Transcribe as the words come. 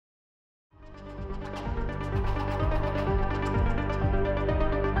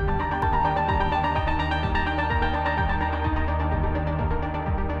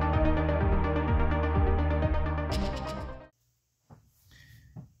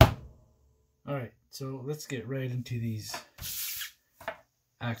Alright, so let's get right into these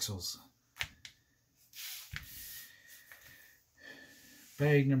axles.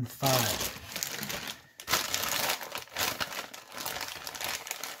 Bag number 5.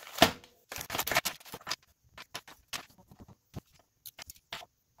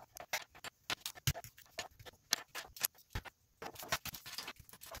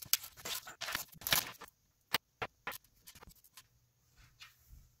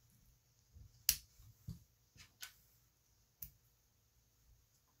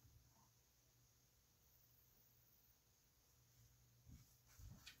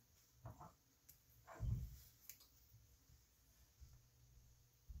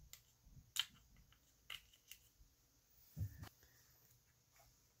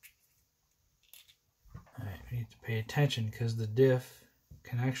 You need to pay attention because the diff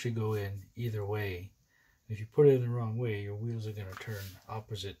can actually go in either way. If you put it in the wrong way, your wheels are going to turn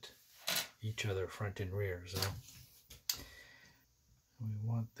opposite each other, front and rear. So we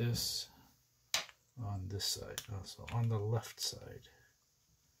want this on this side, also on the left side.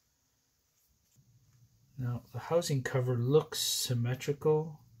 Now the housing cover looks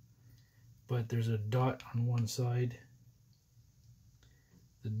symmetrical, but there's a dot on one side.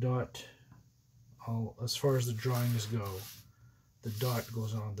 The dot, as far as the drawings go, the dot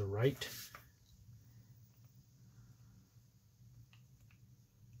goes on the right.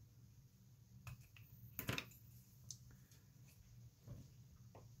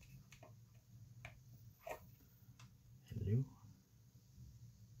 Hello.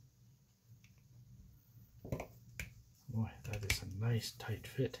 Boy, that is a nice tight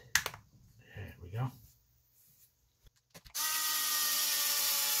fit. There we go.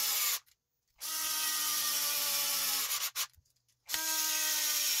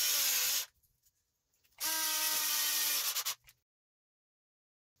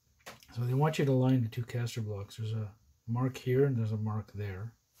 So they want you to line the two caster blocks. There's a mark here and there's a mark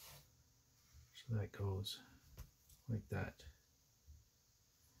there. So that goes like that.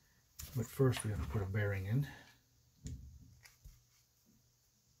 But first we have to put a bearing in.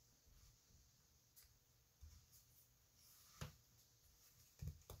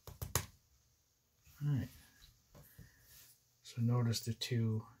 Alright. So notice the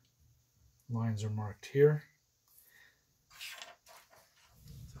two lines are marked here.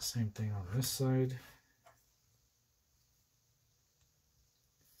 Same thing on this side.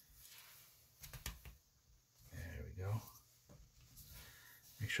 There we go.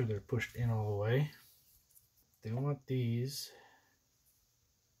 Make sure they're pushed in all the way. They want these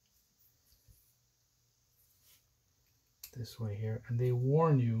this way here, and they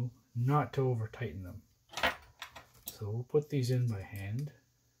warn you not to over tighten them. So we'll put these in by hand.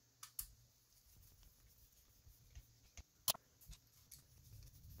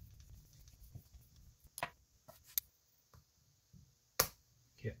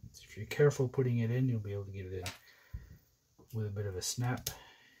 Yeah, if you're careful putting it in, you'll be able to get it in with a bit of a snap.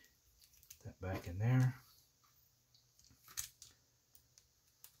 Put that back in there.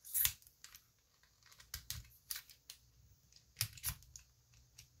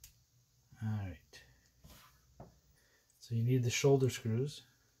 Alright. So you need the shoulder screws.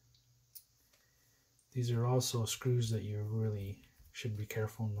 These are also screws that you really should be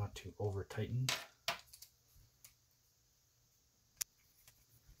careful not to over tighten.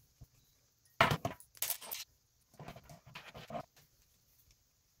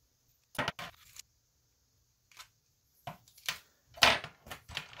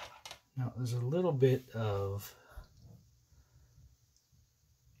 Now there's a little bit of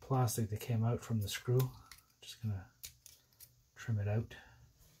plastic that came out from the screw. Just gonna trim it out.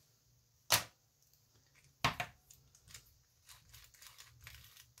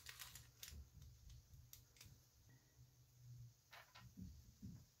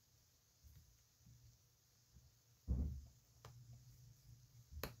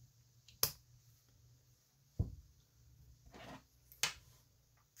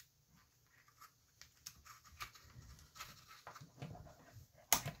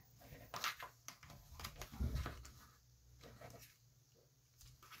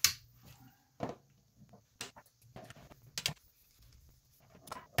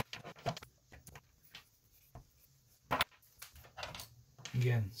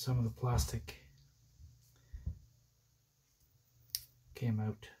 Again, some of the plastic came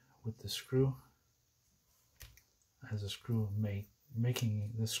out with the screw. As a screw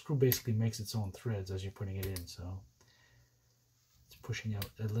the screw basically makes its own threads as you're putting it in, so it's pushing out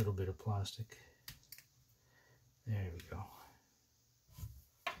a little bit of plastic. There we go.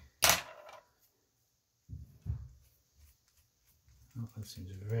 Oh, that seems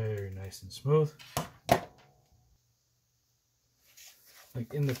very nice and smooth.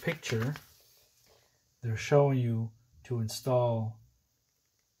 Like in the picture, they're showing you to install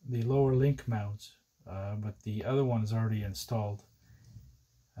the lower link mounts, but the other one is already installed.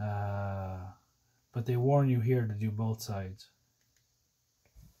 But they warn you here to do both sides.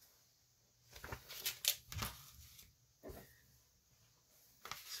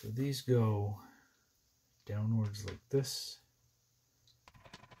 So these go downwards like this.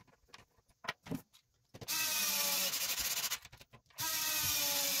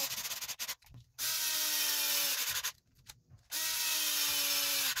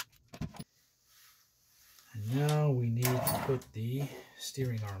 And now we need to put the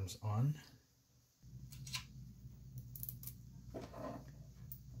steering arms on.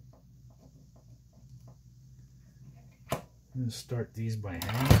 I'm going to start these by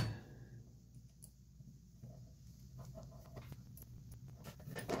hand.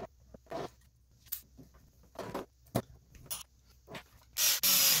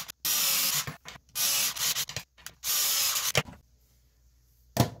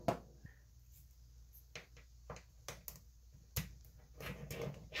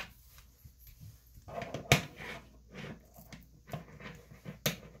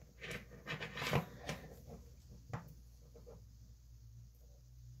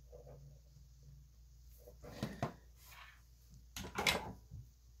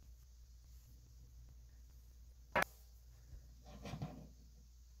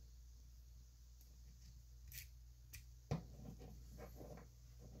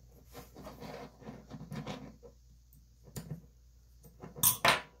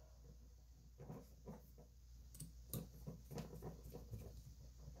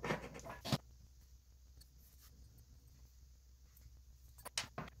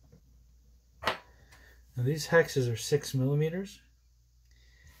 Now these hexes are 6 millimeters.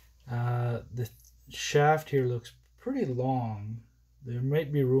 The shaft here looks pretty long. There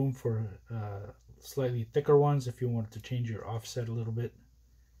might be room for slightly thicker ones if you wanted to change your offset a little bit.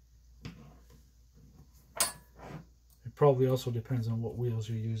 It probably also depends on what wheels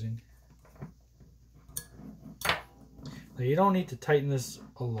you're using. Now you don't need to tighten this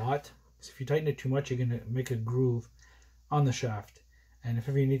a lot, because if you tighten it too much, you're going to make a groove on the shaft. And if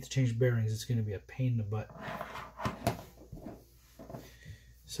ever you need to change bearings, it's going to be a pain in the butt.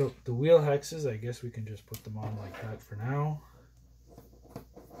 So the wheel hexes, I guess we can just put them on like that for now.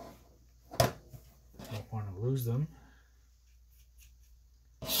 Don't want to lose them.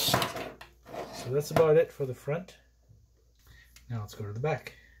 So that's about it for the front. Now let's go to the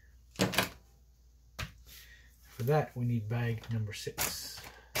back. For that, we need bag number 6.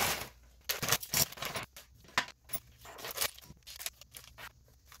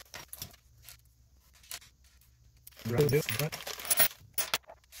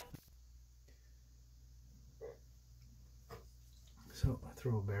 So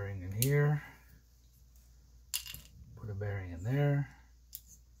throw a bearing in here, put a bearing in there.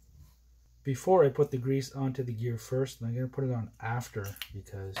 Before I put the grease onto the gear first, and I'm going to put it on after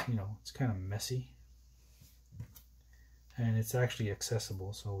because, you know, it's kind of messy. And it's actually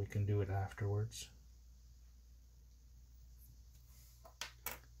accessible, so we can do it afterwards.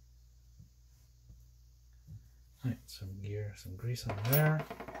 Alright, some grease on there.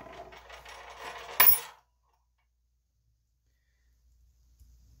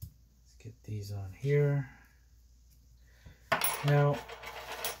 Let's get these on here. Now,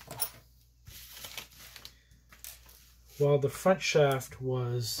 while the front shaft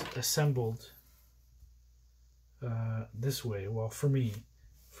was assembled this way, well, for me,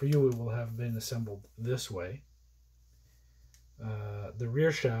 for you it will have been assembled this way. The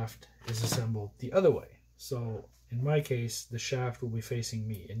rear shaft is assembled the other way. So in my case, the shaft will be facing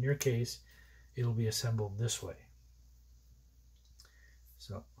me. In your case, it'll be assembled this way.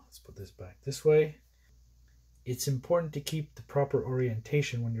 So let's put this back this way. It's important to keep the proper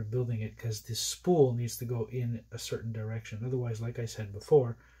orientation when you're building it, because this spool needs to go in a certain direction. Otherwise, like I said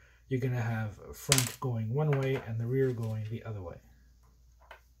before, you're going to have front going one way and the rear going the other way.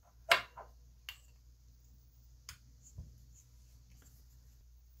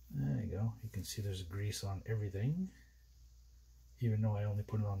 There you go. You can see there's grease on everything, even though I only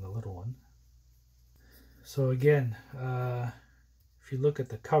put it on the little one. So again, if you look at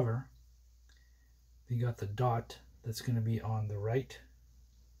the cover, you got the dot that's going to be on the right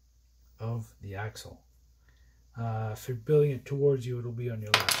of the axle. If you're building it towards you, it'll be on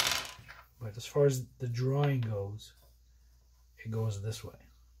your left. But as far as the drawing goes, it goes this way.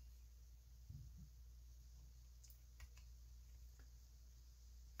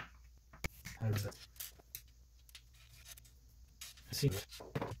 See.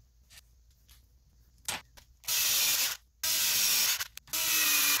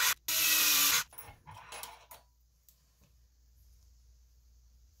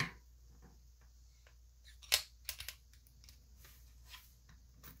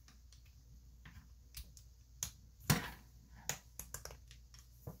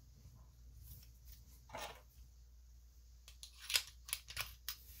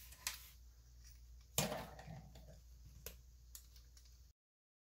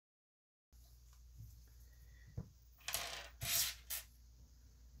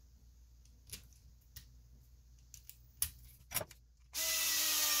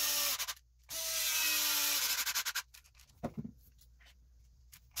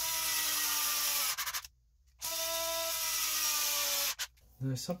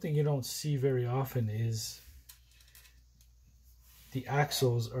 Now, something you don't see very often is the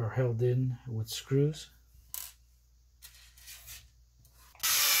axles are held in with screws.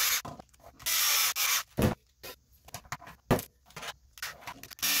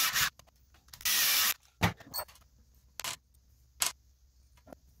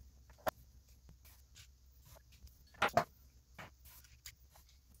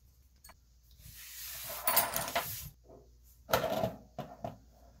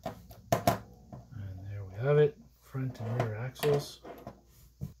 And there we have it. Front and rear axles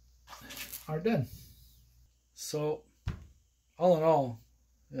are done. So, all in all,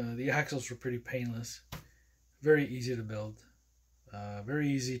 the axles were pretty painless. Very easy to build. Very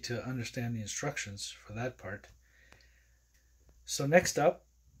easy to understand the instructions for that part. So next up,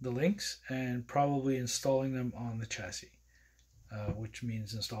 the links and probably installing them on the chassis, which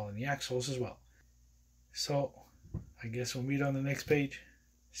means installing the axles as well. So I guess we'll meet on the next page.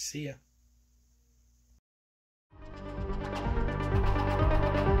 See ya.